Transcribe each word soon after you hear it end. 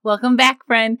Welcome back,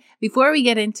 friend. Before we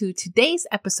get into today's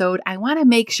episode, I want to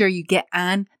make sure you get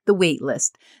on the wait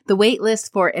list. The wait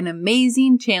list for an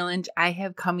amazing challenge I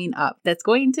have coming up that's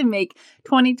going to make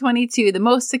 2022 the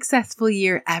most successful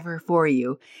year ever for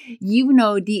you. You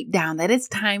know deep down that it's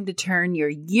time to turn your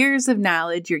years of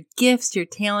knowledge, your gifts, your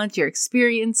talents, your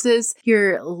experiences,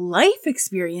 your life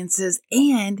experiences,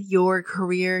 and your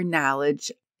career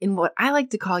knowledge in what I like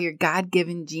to call your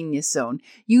God-given genius zone.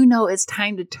 You know it's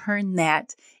time to turn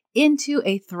that into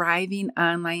a thriving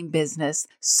online business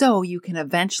so you can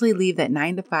eventually leave that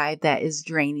 9-to-5 that is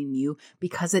draining you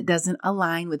because it doesn't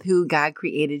align with who God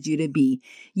created you to be.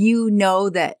 You know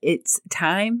that it's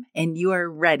time and you are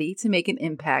ready to make an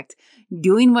impact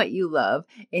doing what you love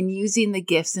and using the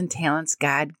gifts and talents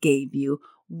God gave you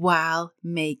while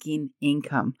making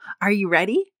income. Are you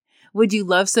ready? Would you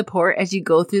love support as you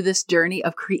go through this journey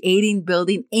of creating,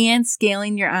 building, and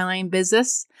scaling your online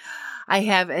business? I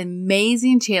have an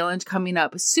amazing challenge coming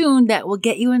up soon that will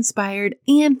get you inspired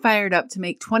and fired up to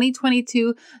make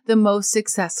 2022 the most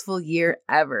successful year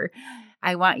ever.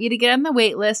 I want you to get on the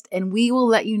wait list and we will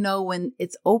let you know when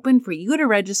it's open for you to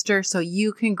register so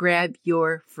you can grab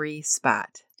your free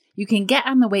spot. You can get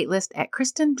on the wait list at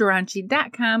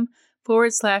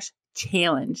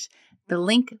kristendurante.com/challenge. The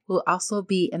link will also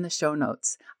be in the show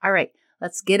notes. All right,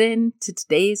 let's get into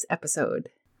today's episode.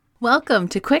 Welcome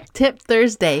to Quick Tip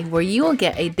Thursday, where you will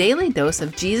get a daily dose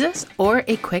of Jesus or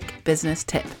a quick business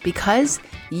tip because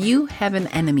you have an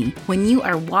enemy. When you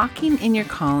are walking in your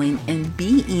calling and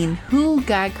being who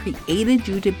God created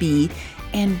you to be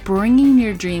and bringing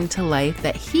your dream to life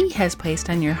that He has placed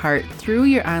on your heart through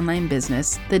your online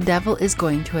business, the devil is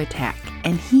going to attack.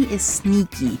 And he is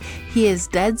sneaky. He is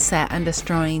dead set on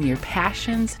destroying your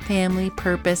passions, family,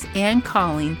 purpose, and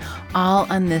calling all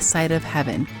on this side of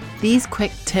heaven. These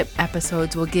quick tip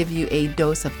episodes will give you a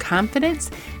dose of confidence,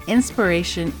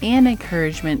 inspiration, and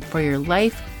encouragement for your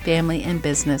life, family, and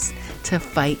business to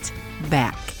fight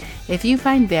back. If you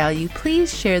find value,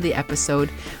 please share the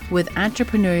episode with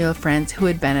entrepreneurial friends who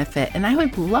would benefit. And I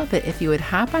would love it if you would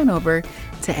hop on over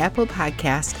to Apple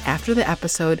Podcast after the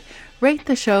episode, rate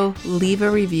the show, leave a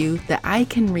review that I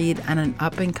can read on an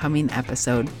up-and-coming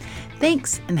episode.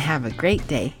 Thanks and have a great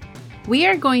day. We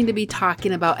are going to be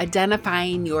talking about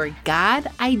identifying your God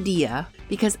idea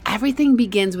because everything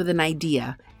begins with an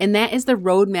idea, and that is the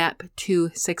roadmap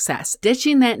to success.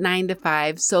 Ditching that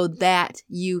 9-to-5 so that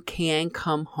you can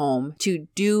come home to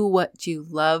do what you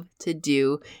love to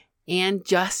do and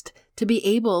just to be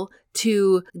able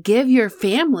to give your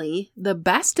family the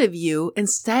best of you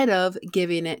instead of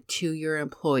giving it to your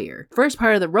employer. First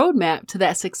part of the roadmap to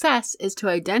that success is to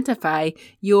identify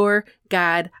your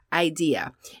God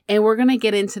idea. And we're going to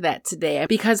get into that today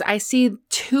because I see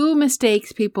two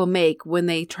mistakes people make when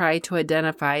they try to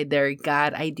identify their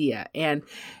God idea. And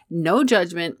no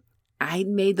judgment, I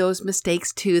made those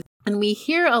mistakes too. And we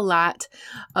hear a lot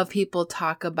of people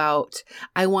talk about,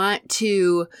 I want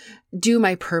to do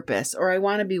my purpose, or I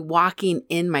want to be walking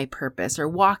in my purpose or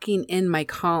walking in my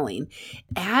calling.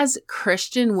 As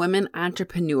Christian women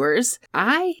entrepreneurs,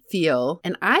 I feel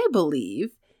and I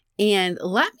believe, and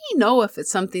let me know if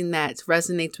it's something that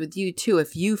resonates with you too,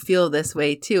 if you feel this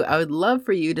way too. I would love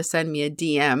for you to send me a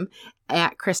DM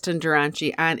at Kristen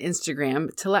Durante on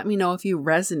Instagram to let me know if you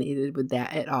resonated with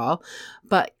that at all.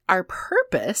 But our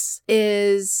purpose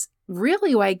is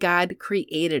really why God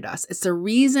created us. It's the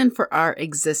reason for our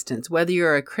existence, whether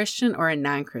you're a Christian or a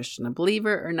non-Christian, a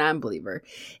believer or non-believer.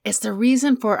 It's the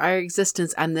reason for our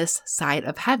existence on this side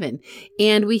of heaven.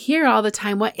 And we hear all the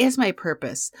time, what is my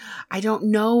purpose? I don't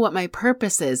know what my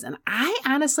purpose is. And I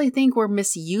honestly think we're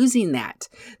misusing that.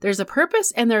 There's a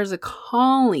purpose and there's a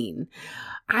calling.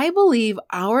 I believe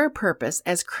our purpose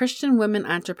as Christian women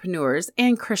entrepreneurs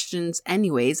and Christians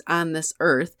anyways on this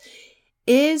earth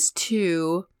is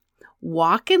to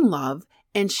walk in love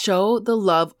and show the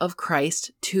love of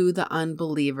Christ to the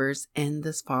unbelievers in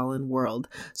this fallen world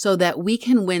so that we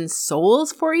can win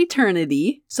souls for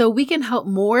eternity, so we can help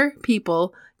more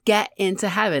people get into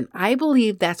heaven. I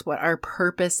believe that's what our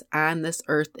purpose on this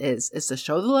earth is to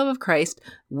show the love of Christ,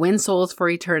 win souls for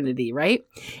eternity, right?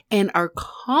 And our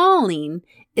calling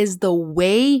is the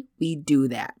way we do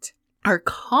that. Our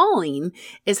calling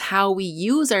is how we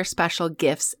use our special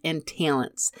gifts and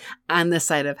talents on this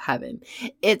side of heaven.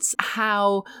 It's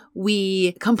how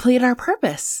we complete our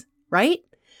purpose, right?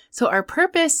 So our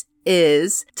purpose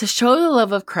is to show the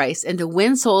love of Christ and to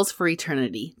win souls for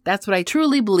eternity. That's what I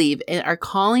truly believe. And our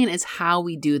calling is how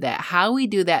we do that. How we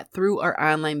do that through our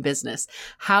online business.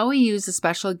 How we use the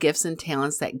special gifts and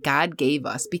talents that God gave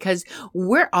us, because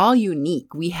we're all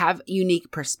unique. We have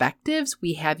unique perspectives.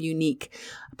 We have unique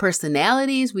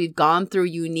personalities. We've gone through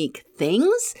unique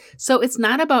things. So it's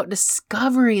not about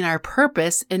discovering our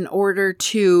purpose in order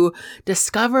to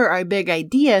discover our big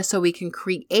idea so we can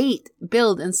create,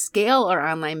 build, and scale our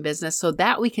online business so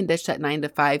that we can ditch that 9 to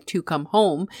 5 to come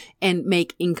home and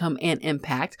make income and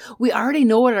impact. We already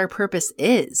know what our purpose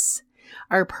is.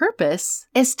 Our purpose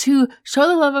is to show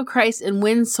the love of Christ and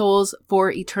win souls for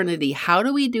eternity. How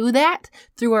do we do that?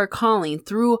 Through our calling,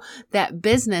 through that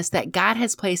business that God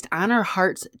has placed on our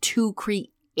hearts to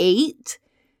create.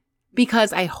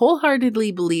 Because I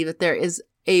wholeheartedly believe that there is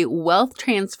a wealth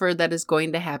transfer that is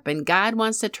going to happen. God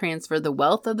wants to transfer the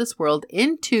wealth of this world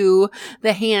into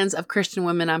the hands of Christian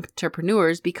women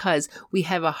entrepreneurs because we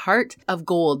have a heart of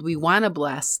gold. We want to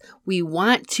bless. We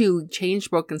want to change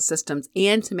broken systems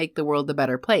and to make the world a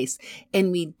better place.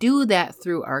 And we do that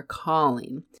through our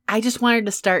calling. I just wanted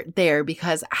to start there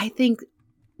because I think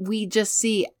we just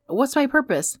see, what's my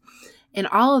purpose? And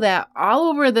all of that, all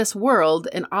over this world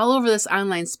and all over this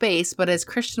online space. But as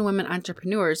Christian women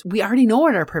entrepreneurs, we already know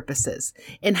what our purpose is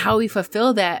and how we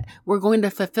fulfill that. We're going to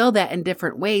fulfill that in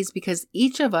different ways because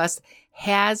each of us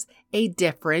has a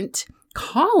different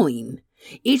calling.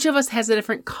 Each of us has a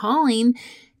different calling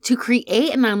to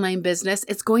create an online business.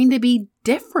 It's going to be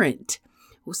different.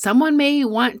 Someone may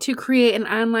want to create an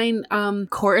online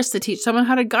course to teach someone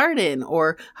how to garden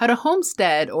or how to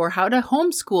homestead or how to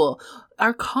homeschool.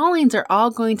 Our callings are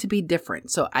all going to be different.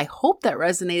 So I hope that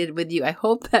resonated with you. I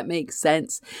hope that makes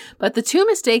sense. But the two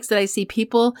mistakes that I see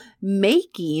people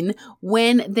making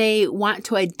when they want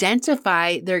to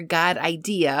identify their God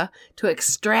idea, to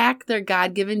extract their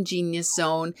God-given genius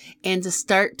zone, and to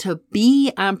start to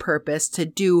be on purpose, to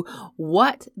do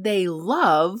what they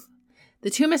love,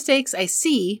 the two mistakes I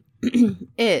see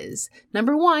is,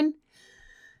 number one,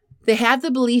 they have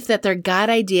the belief that their God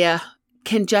idea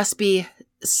can just be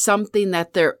something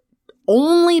that they're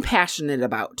only passionate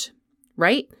about,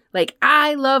 right? Like,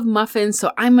 I love muffins,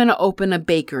 so I'm going to open a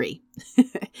bakery.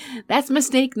 That's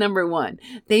mistake number one.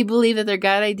 They believe that their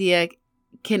God idea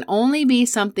can only be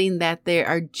something that they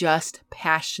are just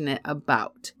passionate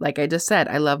about. Like I just said,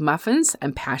 I love muffins.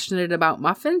 I'm passionate about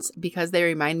muffins because they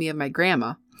remind me of my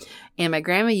grandma. And my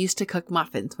grandma used to cook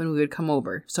muffins when we would come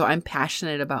over. So I'm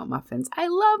passionate about muffins. I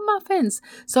love muffins.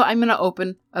 So I'm going to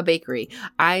open a bakery.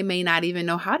 I may not even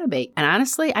know how to bake. And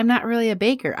honestly, I'm not really a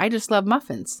baker. I just love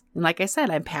muffins. And like I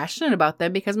said, I'm passionate about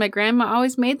them because my grandma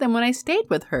always made them when I stayed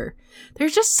with her.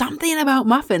 There's just something about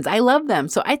muffins. I love them.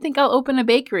 So I think I'll open a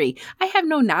bakery. I have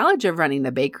no knowledge of running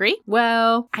a bakery.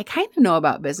 Well, I kind of know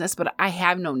about business, but I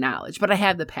have no knowledge, but I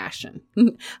have the passion.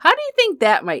 How do you think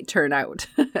that might turn out?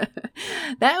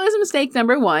 That was mistake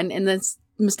number one. And then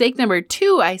mistake number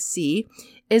two I see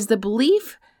is the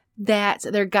belief that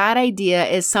their God idea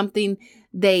is something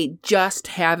they just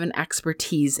have an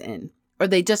expertise in, or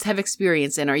they just have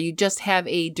experience in, or you just have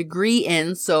a degree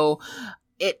in. So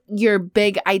your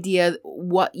big idea,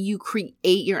 what you create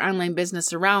your online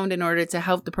business around in order to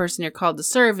help the person you're called to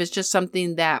serve, is just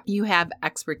something that you have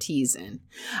expertise in.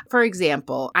 For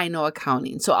example, I know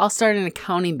accounting. So I'll start an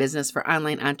accounting business for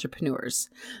online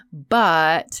entrepreneurs,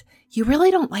 but you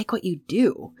really don't like what you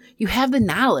do. You have the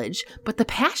knowledge, but the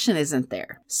passion isn't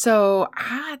there. So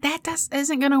that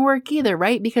isn't going to work either,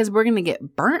 right? Because we're going to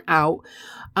get burnt out.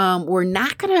 We're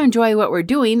not going to enjoy what we're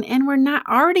doing, and we're not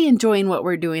already enjoying what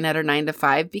we're doing at our 9 to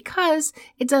 5 because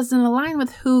it doesn't align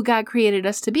with who God created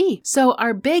us to be. So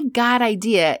our big God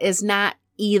idea is not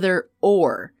either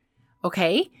or,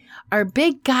 okay? Our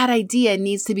big God idea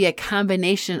needs to be a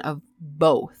combination of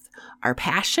both our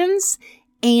passions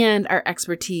and our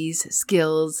expertise,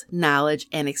 skills, knowledge,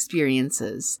 and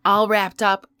experiences, all wrapped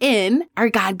up in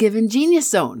our God-given genius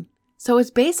zone. So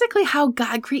it's basically how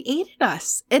God created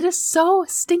us. It is so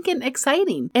stinking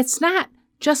exciting. It's not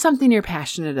just something you're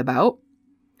passionate about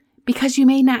because you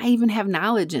may not even have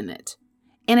knowledge in it.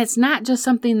 And it's not just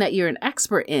something that you're an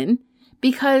expert in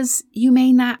because you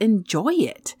may not enjoy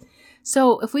it.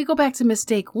 So if we go back to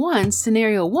mistake one,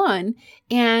 scenario one,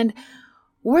 and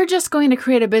we're just going to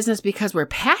create a business because we're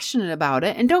passionate about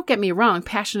it. And don't get me wrong,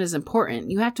 passion is important.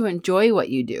 You have to enjoy what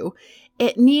you do.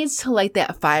 It needs to light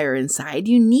that fire inside.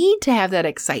 You need to have that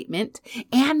excitement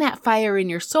and that fire in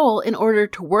your soul in order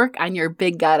to work on your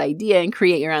big God idea and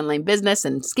create your online business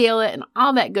and scale it and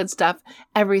all that good stuff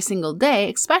every single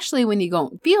day, especially when you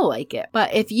don't feel like it.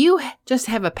 But if you just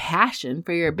have a passion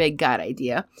for your big God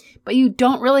idea, but you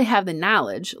don't really have the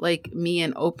knowledge, like me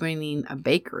in opening a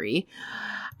bakery,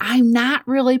 I'm not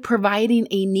really providing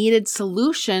a needed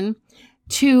solution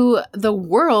to the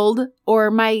world or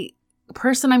my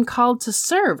person I'm called to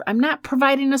serve. I'm not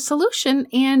providing a solution,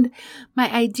 and my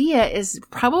idea is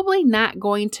probably not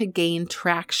going to gain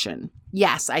traction.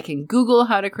 Yes, I can Google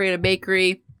how to create a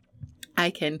bakery. I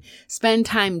can spend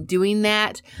time doing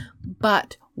that,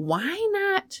 but why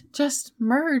not just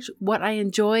merge what I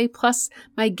enjoy plus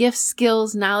my gifts,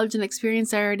 skills, knowledge, and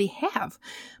experience I already have?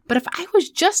 But if I was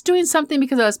just doing something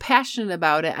because I was passionate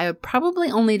about it, I would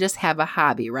probably only just have a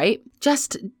hobby, right?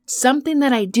 Just something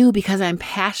that I do because I'm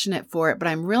passionate for it, but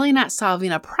I'm really not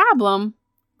solving a problem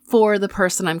for the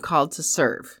person I'm called to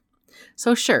serve.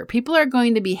 So sure, people are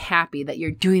going to be happy that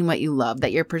you're doing what you love,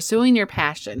 that you're pursuing your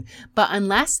passion, but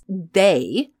unless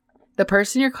the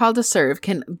person you're called to serve,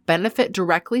 can benefit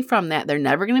directly from that, they're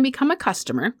never going to become a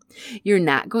customer. You're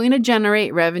not going to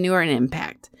generate revenue or an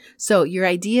impact. So your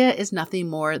idea is nothing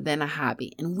more than a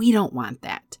hobby, and we don't want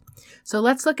that. So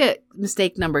let's look at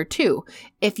mistake number 2.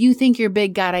 If you think your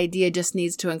big God idea just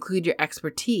needs to include your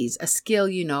expertise, a skill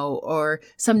you know, or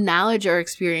some knowledge or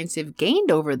experience you've gained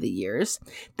over the years,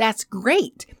 that's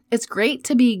great. It's great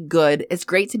to be good. It's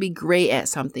great to be great at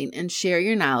something and share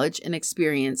your knowledge and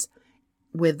experience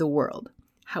with the world.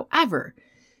 However,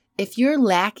 if you're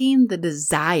lacking the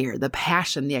desire, the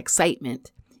passion, the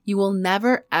excitement, you will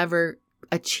never, ever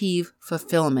achieve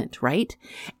fulfillment, right?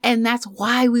 And that's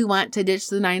why we want to ditch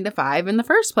the 9-to-5 in the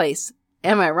first place.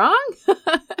 Am I wrong?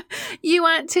 You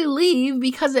want to leave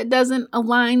because it doesn't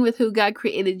align with who God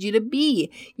created you to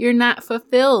be. You're not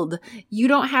fulfilled. You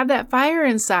don't have that fire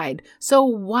inside. So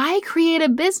why create a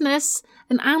business,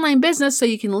 an online business, so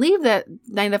you can leave that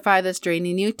 9-to-5 that's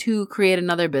draining you to create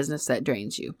another business that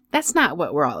drains you? That's not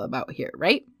what we're all about here,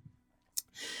 right?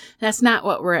 That's not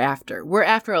what we're after. We're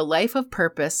after a life of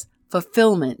purpose,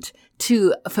 fulfillment,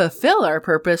 to fulfill our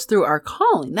purpose through our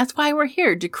calling. That's why we're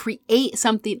here, to create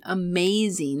something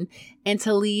amazing and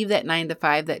to leave that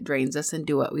 9-to-5 that drains us and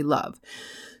do what we love.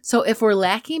 So if we're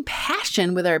lacking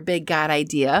passion with our big God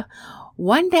idea,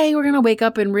 one day we're going to wake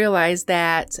up and realize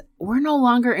that we're no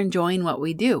longer enjoying what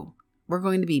we do. We're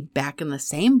going to be back in the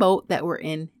same boat that we're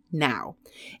in now.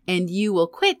 And you will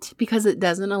quit because it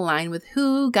doesn't align with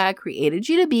who God created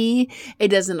you to be. It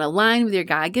doesn't align with your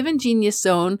God-given genius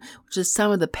zone, which is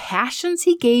some of the passions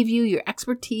He gave you, your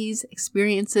expertise,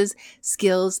 experiences,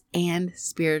 skills, and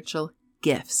spiritual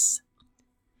gifts.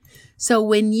 So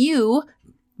when you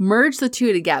merge the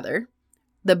two together,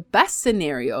 the best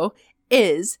scenario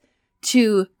is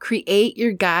to create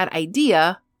your God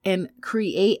idea and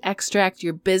extract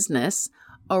your business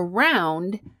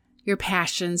around your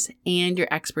passions and your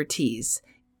expertise.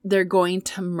 They're going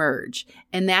to merge.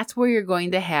 And that's where you're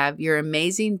going to have your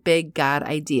amazing big God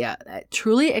idea that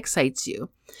truly excites you,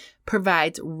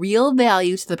 provides real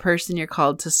value to the person you're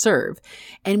called to serve.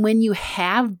 And when you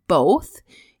have both,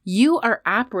 you are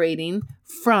operating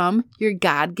from your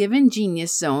God-given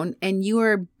genius zone and you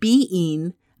are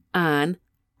being on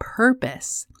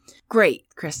purpose. Great,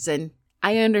 Kristen.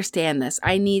 I understand this.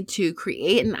 I need to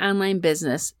create an online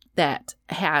business that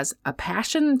has a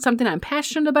passion, something I'm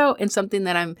passionate about, and something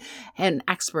that I'm an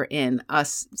expert in,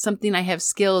 something I have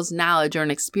skills, knowledge, or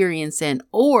an experience in,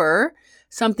 or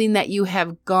something that you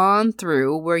have gone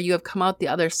through where you have come out the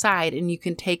other side and you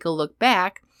can take a look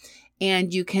back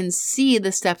and you can see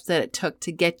the steps that it took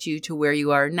to get you to where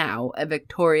you are now, a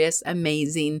victorious,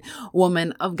 amazing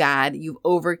woman of God. You've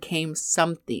overcame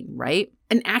something, right?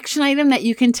 An action item that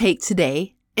you can take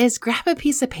today is grab a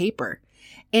piece of paper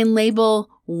and label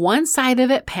one side of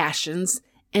it passions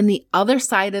and the other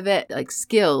side of it like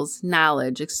skills,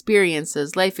 knowledge,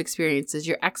 experiences, life experiences,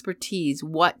 your expertise,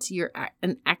 what you're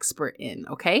an expert in,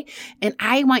 okay? And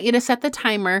I want you to set the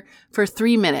timer for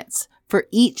 3 minutes for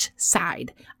each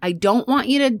side. I don't want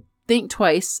you to think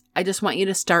twice. I just want you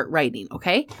to start writing,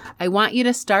 okay? I want you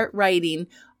to start writing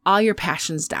all your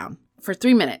passions down for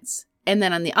 3 minutes. And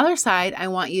then on the other side, I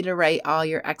want you to write all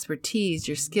your expertise,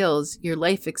 your skills, your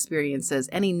life experiences,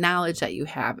 any knowledge that you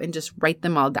have, and just write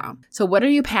them all down. So what are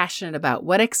you passionate about?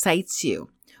 What excites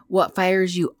you? What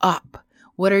fires you up?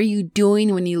 What are you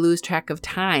doing when you lose track of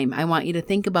time? I want you to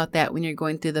think about that when you're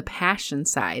going through the passion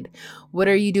side. What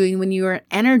are you doing when you are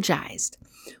energized?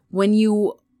 When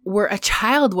you were a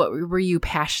child, what were you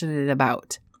passionate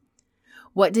about?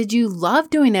 What did you love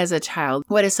doing as a child?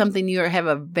 What is something you have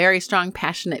a very strong,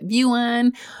 passionate view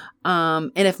on?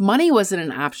 And if money wasn't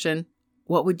an option,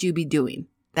 what would you be doing?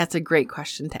 That's a great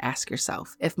question to ask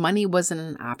yourself. If money wasn't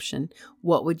an option,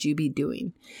 what would you be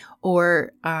doing?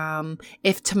 Or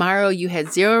if tomorrow you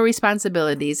had 0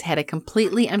 responsibilities, had a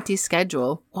completely empty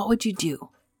schedule, what would you do?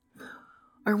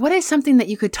 Or what is something that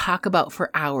you could talk about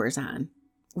for hours on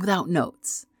without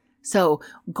notes? So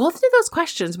go through those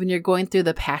questions when you're going through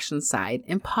the passion side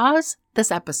and pause this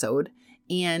episode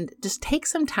and just take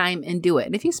some time and do it.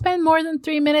 And if you spend more than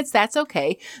 3 minutes, that's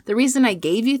okay. The reason I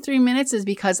gave you 3 minutes is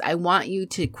because I want you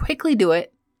to quickly do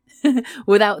it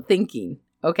without thinking,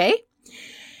 okay?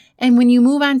 And when you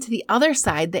move on to the other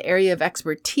side, the area of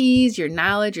expertise, your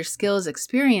knowledge, your skills,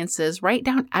 experiences, write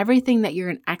down everything that you're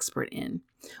an expert in.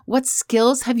 What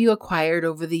skills have you acquired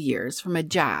over the years from a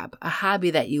job, a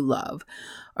hobby that you love?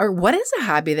 Or what is a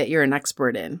hobby that you're an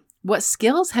expert in? What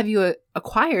skills have you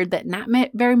acquired that not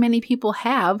very many people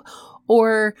have,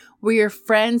 or where your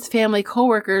friends, family,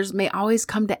 coworkers may always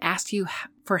come to ask you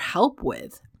for help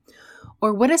with?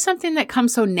 Or what is something that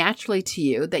comes so naturally to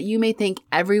you that you may think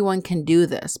everyone can do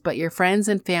this, but your friends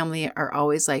and family are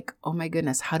always like, oh my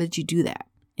goodness, how did you do that?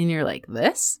 And you're like,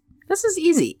 this is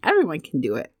easy. Everyone can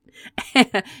do it.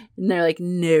 And they're like,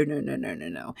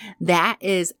 no. That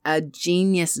is a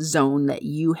genius zone that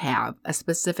you have, a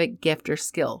specific gift or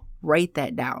skill. Write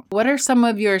that down. What are some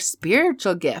of your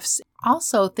spiritual gifts?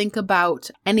 Also, think about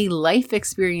any life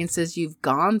experiences you've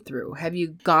gone through. Have you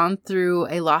gone through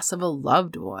a loss of a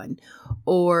loved one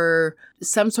or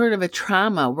some sort of a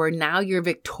trauma where now you're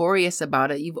victorious about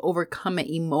it? You've overcome it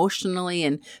emotionally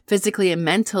and physically and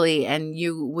mentally, and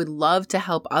you would love to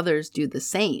help others do the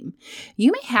same.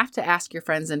 You may have to ask your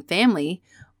friends and family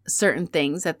certain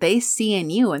things that they see in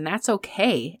you, and that's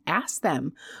okay. Ask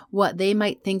them what they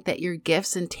might think that your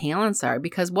gifts and talents are,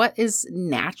 because what is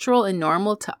natural and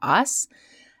normal to us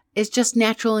is just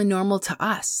natural and normal to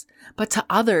us. But to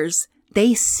others,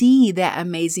 they see that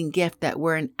amazing gift that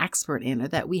we're an expert in or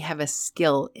that we have a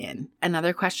skill in.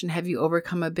 Another question, have you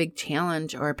overcome a big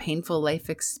challenge or a painful life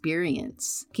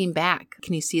experience? Looking back,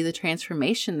 can you see the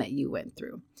transformation that you went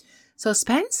through? So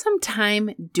spend some time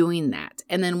doing that.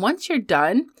 And then once you're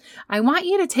done, I want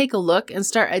you to take a look and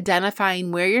start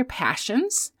identifying where your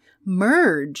passions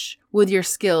merge with your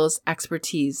skills,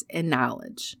 expertise, and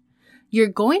knowledge. You're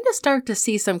going to start to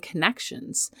see some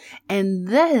connections. And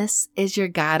this is your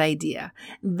God idea.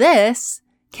 This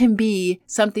can be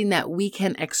something that we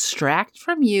can extract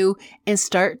from you and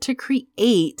start to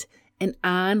create an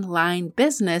online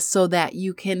business so that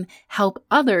you can help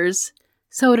others.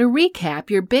 So to recap,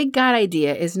 your big God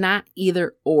idea is not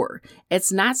either or.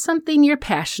 It's not something you're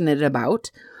passionate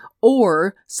about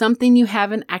or something you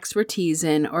have an expertise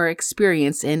in or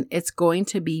experience in. It's going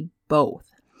to be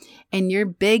both. And your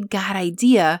big God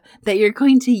idea that you're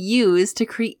going to use to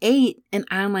create an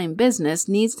online business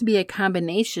needs to be a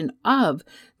combination of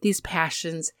these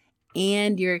passions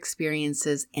and your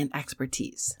experiences and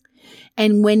expertise.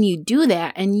 And when you do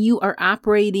that and you are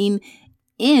operating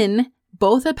in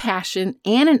both a passion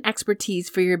and an expertise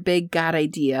for your big God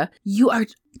idea, you are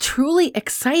truly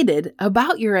excited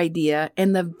about your idea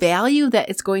and the value that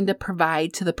it's going to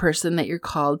provide to the person that you're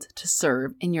called to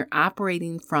serve. And you're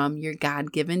operating from your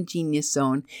God-given genius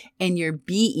zone and you're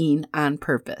being on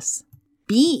purpose.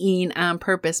 Being on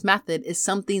purpose method is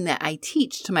something that I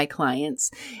teach to my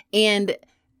clients. And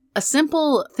a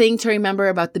simple thing to remember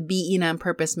about the being on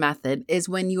purpose method is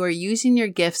when you are using your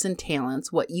gifts and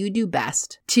talents, what you do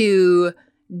best, to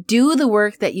do the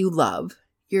work that you love,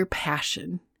 your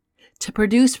passion, to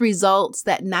produce results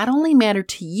that not only matter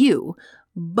to you,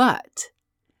 but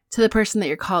to the person that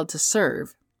you're called to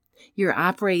serve. You're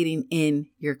operating in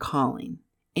your calling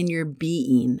and you're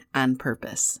being on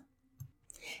purpose.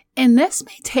 And this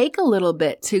may take a little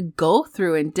bit to go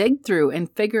through and dig through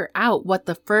and figure out what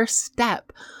the first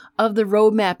step of the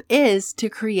roadmap is to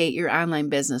create your online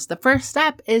business. The first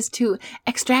step is to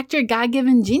extract your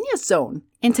God-given genius zone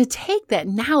and to take that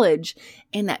knowledge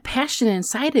and that passion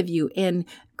inside of you and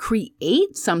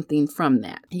create something from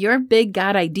that. Your big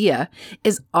God idea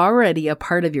is already a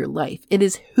part of your life. It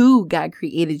is who God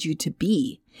created you to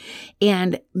be.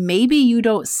 And maybe you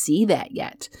don't see that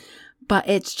yet, but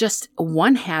it's just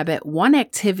one habit, one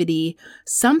activity,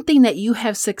 something that you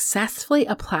have successfully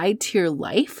applied to your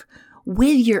life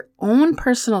with your own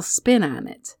personal spin on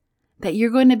it that you're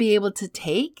going to be able to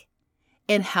take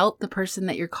and help the person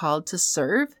that you're called to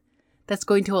serve. That's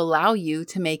going to allow you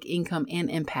to make income and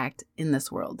impact in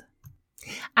this world.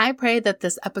 I pray that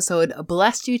this episode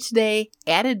blessed you today,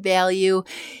 added value,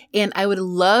 and I would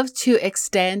love to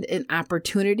extend an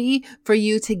opportunity for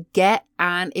you to get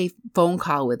on a phone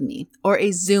call with me or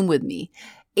a Zoom with me.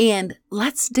 And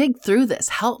let's dig through this.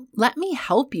 Let me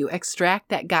help you extract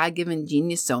that God-given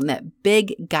genius zone, that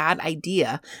big God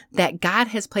idea that God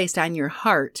has placed on your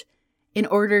heart in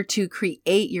order to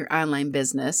create your online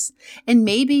business. And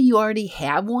maybe you already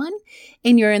have one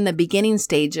and you're in the beginning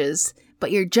stages,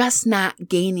 but you're just not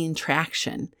gaining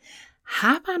traction.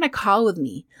 Hop on a call with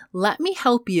me. Let me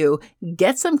help you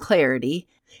get some clarity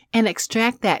and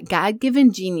extract that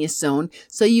God-given genius zone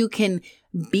so you can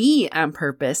be on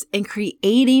purpose in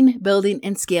creating, building,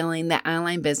 and scaling that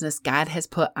online business God has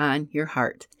put on your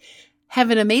heart. Have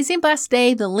an amazing, blessed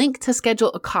day. The link to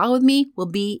schedule a call with me will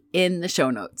be in the show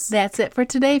notes. That's it for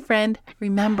today, friend.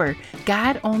 Remember,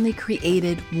 God only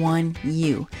created one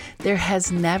you. There has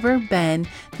never been,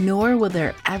 nor will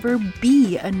there ever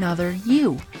be another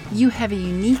you. You have a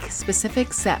unique,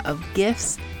 specific set of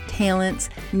gifts, talents,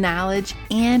 knowledge,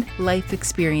 and life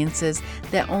experiences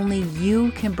that only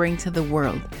you can bring to the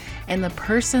world. And the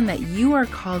person that you are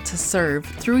called to serve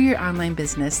through your online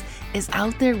business is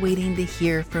out there waiting to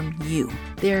hear from you.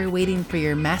 They're waiting for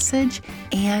your message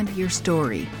and your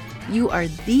story. You are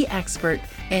the expert,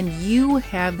 and you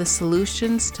have the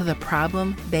solutions to the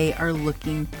problem they are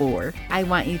looking for. I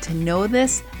want you to know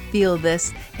this, feel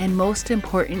this, and most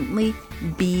importantly,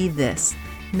 be this.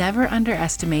 Never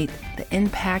underestimate the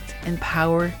impact and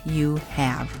power you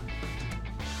have.